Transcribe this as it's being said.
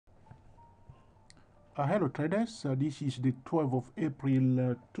Hello traders, this is the 12th of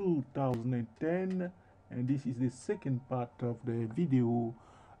April 2010, and this is the second part of the video,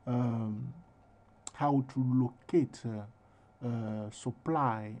 um, how to locate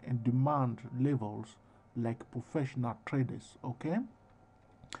supply and demand levels like professional traders. Okay,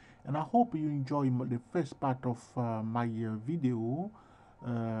 and I hope you enjoy the first part of my video,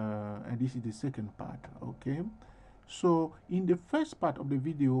 and this is the second part. Okay, so in the first part of the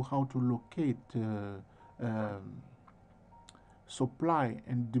video, how to locate supply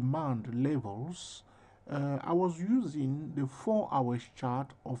and demand levels, I was using the 4 hour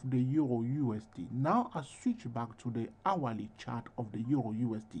chart of the Euro USD. Now I switch back to the hourly chart of the Euro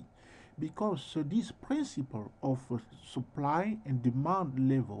USD because this principle of supply and demand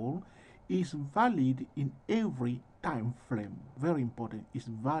level is valid in every time frame. Very important, it's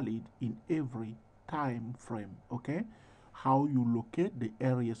valid in every time frame. Okay, how you locate the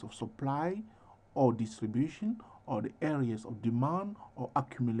areas of supply or distribution or the areas of demand or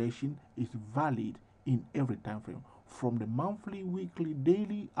accumulation is valid in every time frame, from the monthly, weekly,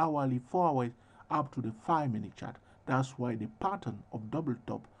 daily, hourly, 4 hours up to the 5 minute chart. That's why the pattern of double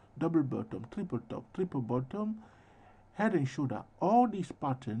top, double bottom, triple bottom, head and shoulder, all these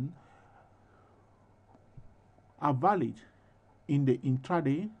patterns are valid in the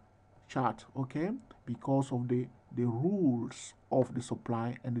intraday chart, okay, because of the rules of the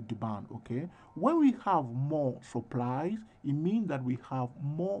supply and the demand. Okay, when we have more supplies, it means that we have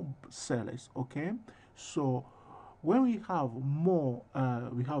more sellers. Okay, so when we have more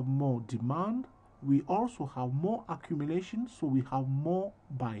demand, we also have more accumulation, so we have more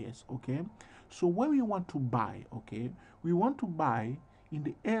buyers. Okay, so when we want to buy, okay, we want to buy in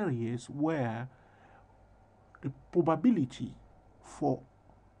the areas where the probability for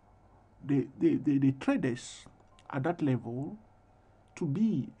the traders at that level to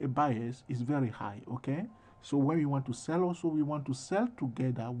be a bias is very high. Okay, so when we want to sell, also we want to sell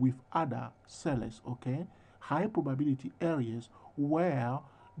together with other sellers. Okay, high probability areas where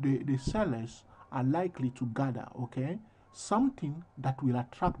the sellers are likely to gather. Okay, something that will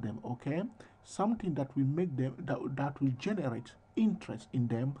attract them. Okay, something that will make them that will generate interest in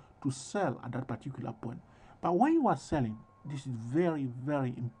them to sell at that particular point. But when you are selling, this is very,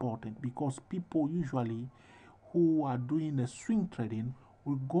 very important because people usually who are doing the swing trading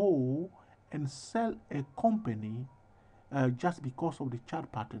will go and sell a company just because of the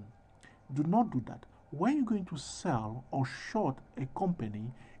chart pattern. Do not do that. When you're going to sell or short a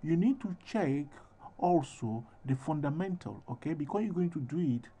company, you need to check also the fundamental, okay? Because you're going to do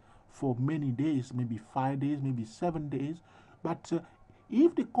it for many days, maybe 5 days, maybe 7 days. But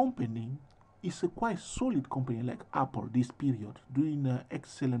if the company is a quite solid company like Apple this period, doing an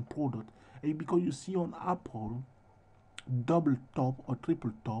excellent product, because you see on Apple double top or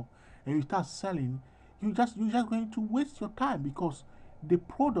triple top and you start selling, you're just going to waste your time because the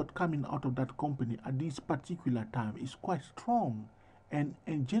product coming out of that company at this particular time is quite strong and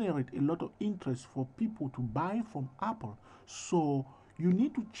generate a lot of interest for people to buy from Apple. So you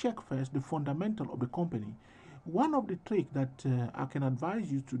need to check first the fundamental of the company. One of the tricks that I can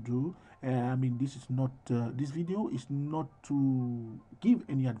advise you to do, I mean, this is not, this video is not to give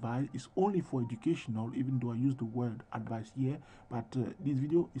any advice, it's only for educational, even though I use the word advice here, but this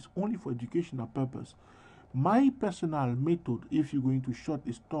video is only for educational purpose. My personal method, if you're going to short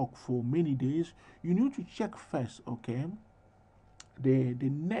a stock for many days, you need to check first, okay, the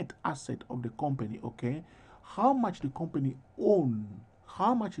net asset of the company. Okay, how much the company own,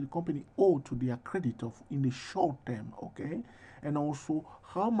 how much the company owe to their creditor in the short term. Okay, and also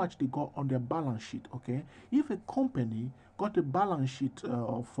how much they got on their balance sheet. Okay, if a company got a balance sheet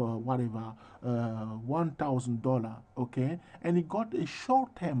of whatever $1,000, okay, and it got a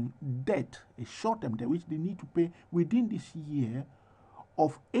short-term debt, which they need to pay within this year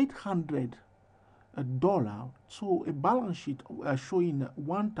of 800 dollar, so a balance sheet showing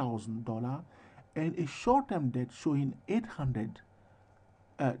 $1,000 and a short-term debt showing $800,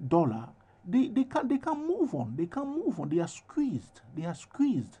 they can move on. They can move on. They are squeezed. They are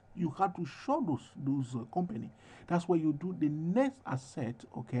squeezed. You have to show those company. That's why you do the net asset,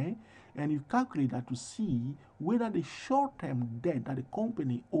 okay, and you calculate that to see whether the short-term debt that the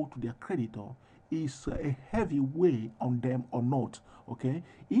company owe to their creditor is a heavy weight on them or not. Okay,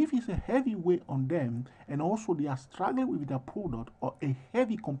 if it's a heavy weight on them and also they are struggling with their product or a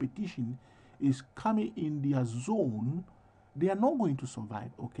heavy competition is coming in their zone, they are not going to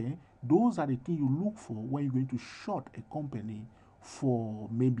survive. Okay, those are the things you look for when you're going to short a company for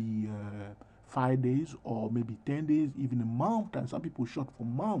maybe 5 days or maybe 10 days, even a month. And some people short for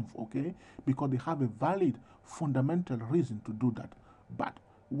months, okay, because they have a valid fundamental reason to do that. But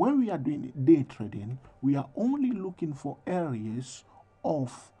when we are doing day trading, we are only looking for areas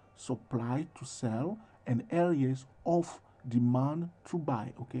of supply to sell and areas of demand to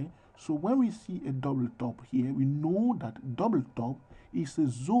buy. Okay, so when we see a double top here, we know that double top is a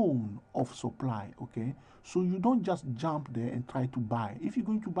zone of supply. Okay, so you don't just jump there and try to buy. If you're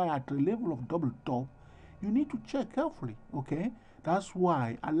going to buy at the level of double top, you need to check carefully. Okay, that's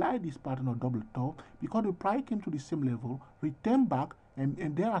why I like this pattern of double top, because the price came to the same level, return back,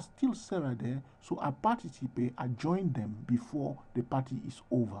 and there are still sellers there, so I participate, I join them before the party is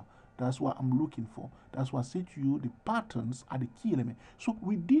over. That's what I'm looking for. That's why I say to you, the patterns are the key element. So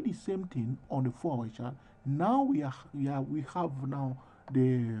we did the same thing on the 4-hour chart. Now we have now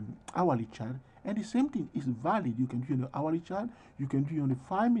the hourly chart, and the same thing is valid. You can do on the hourly chart, you can do on the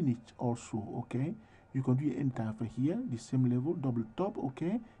 5 minutes also. Okay, you can do it anytime for here, the same level, double top.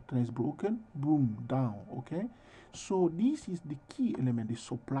 Okay, then it's broken, boom, down. Okay, so this is the key element, the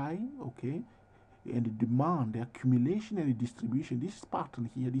supply. Okay, and the demand, the accumulation and the distribution. This pattern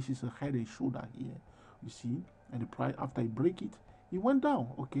here, this is a head and shoulder here, you see, and the price after I break it, it went down.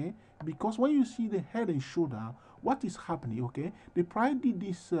 Okay, because when you see the head and shoulder, what is happening? Okay, the price did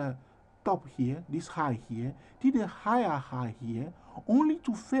this top here, this high here, did a higher high here, only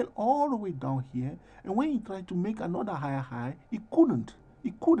to fail all the way down here. And when he tried to make another higher high, it couldn't.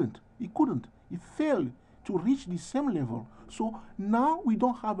 It failed to reach the same level. So now we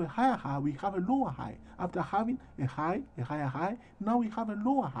don't have a higher high, we have a lower high. After having a high, a higher high, now we have a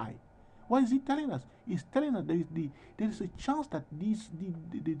lower high. What is it telling us? It's telling us there is a chance that this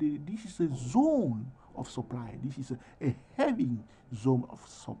is a zone of supply. This is a heavy zone of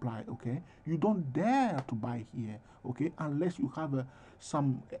supply. Okay, you don't dare to buy here. Okay, unless you have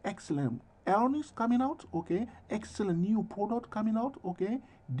some excellent earnings coming out. Okay, excellent new product coming out. Okay,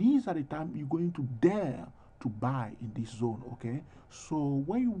 these are the time you're going to dare to buy in this zone. Okay, so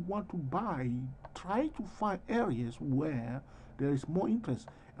when you want to buy, try to find areas where there is more interest.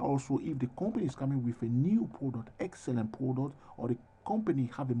 Also, if the company is coming with a new product, excellent product, or the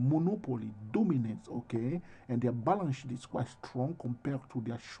company have a monopoly dominance, okay, and their balance sheet is quite strong compared to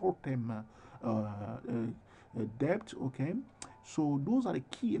their short-term debt. Okay, so those are the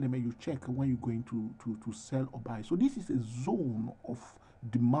key elements you check when you're going to sell or buy. So this is a zone of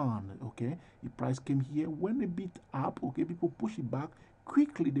demand. Okay, the price came here, went a bit up. Okay, people push it back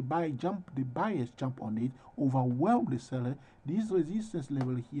quickly. The buyers jump on it, overwhelm the seller. This resistance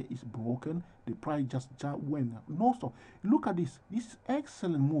level here is broken. The price just went no stop. Look at this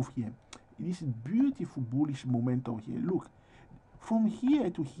excellent move here. This beautiful bullish momentum here. Look, from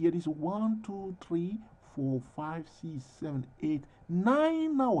here to here is 1 2 3 4 5 6 7 8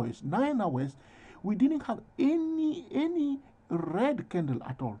 9 hours. 9 hours we didn't have any red candle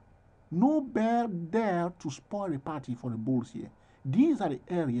at all. No bear there to spoil the party for the bulls here. These are the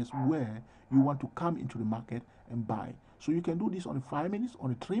areas where you want to come into the market and buy. So you can do this on the 5 minutes,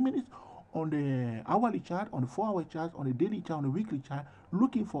 on the 3 minutes, on the hourly chart, on the 4-hour chart, on the daily chart, on the weekly chart,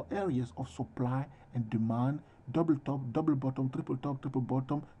 looking for areas of supply and demand, double top, double bottom, triple top, triple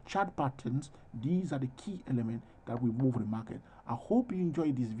bottom, chart patterns. These are the key elements that will move the market. I hope you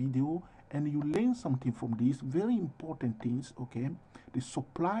enjoyed this video and you learn something from these very important things. Okay, the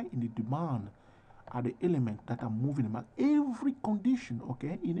supply and the demand are the elements that are moving the market. Every condition,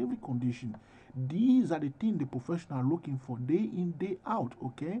 okay, in every condition, these are the things the professional are looking for day in, day out.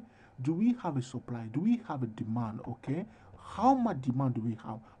 Okay, do we have a supply? Do we have a demand? Okay, how much demand do we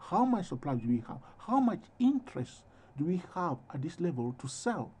have? How much supply do we have? How much interest do we have at this level to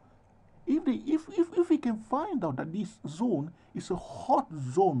sell? If we can find out that this zone is a hot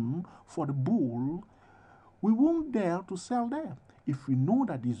zone for the bull, we won't dare to sell there. If we know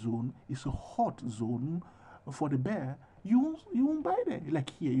that this zone is a hot zone for the bear, you won't buy there. Like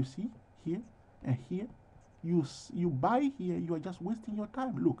here, you see, here and here, you buy here, you are just wasting your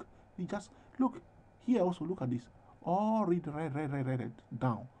time. Look, you just look here. Also, look at this. All red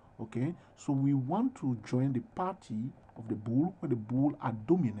down. Okay, so we want to join the party of the bull when the bull are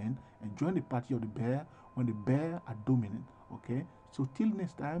dominant, and join the party of the bear when the bear are dominant. Okay, so till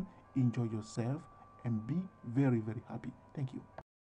next time, enjoy yourself and be very, very happy. Thank you.